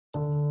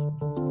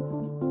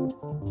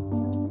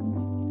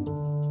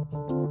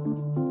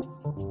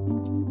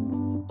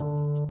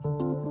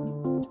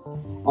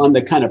on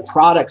the kind of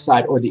product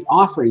side or the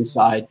offering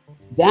side,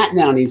 that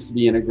now needs to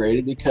be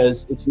integrated,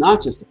 because it's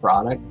not just a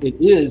product, it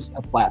is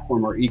a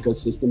platform or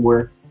ecosystem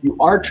where you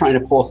are trying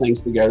to pull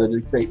things together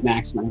to create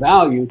maximum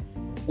value.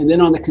 And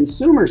then on the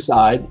consumer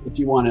side, if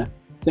you want to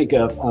think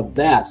of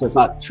that, so it's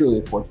not truly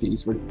a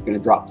 4Ps, we're going to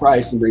drop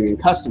price and bring in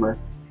customer,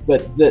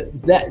 but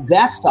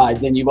that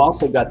side, then you've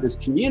also got this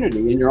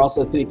community, and you're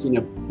also thinking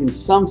of, in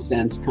some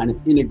sense, kind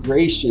of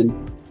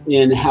integration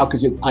in how,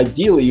 because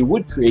ideally you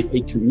would create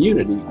a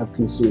community of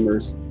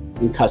consumers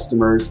and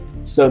customers,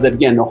 so that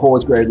again, the whole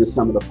is greater than the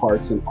sum of the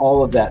parts, and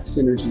all of that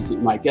synergies that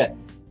you might get.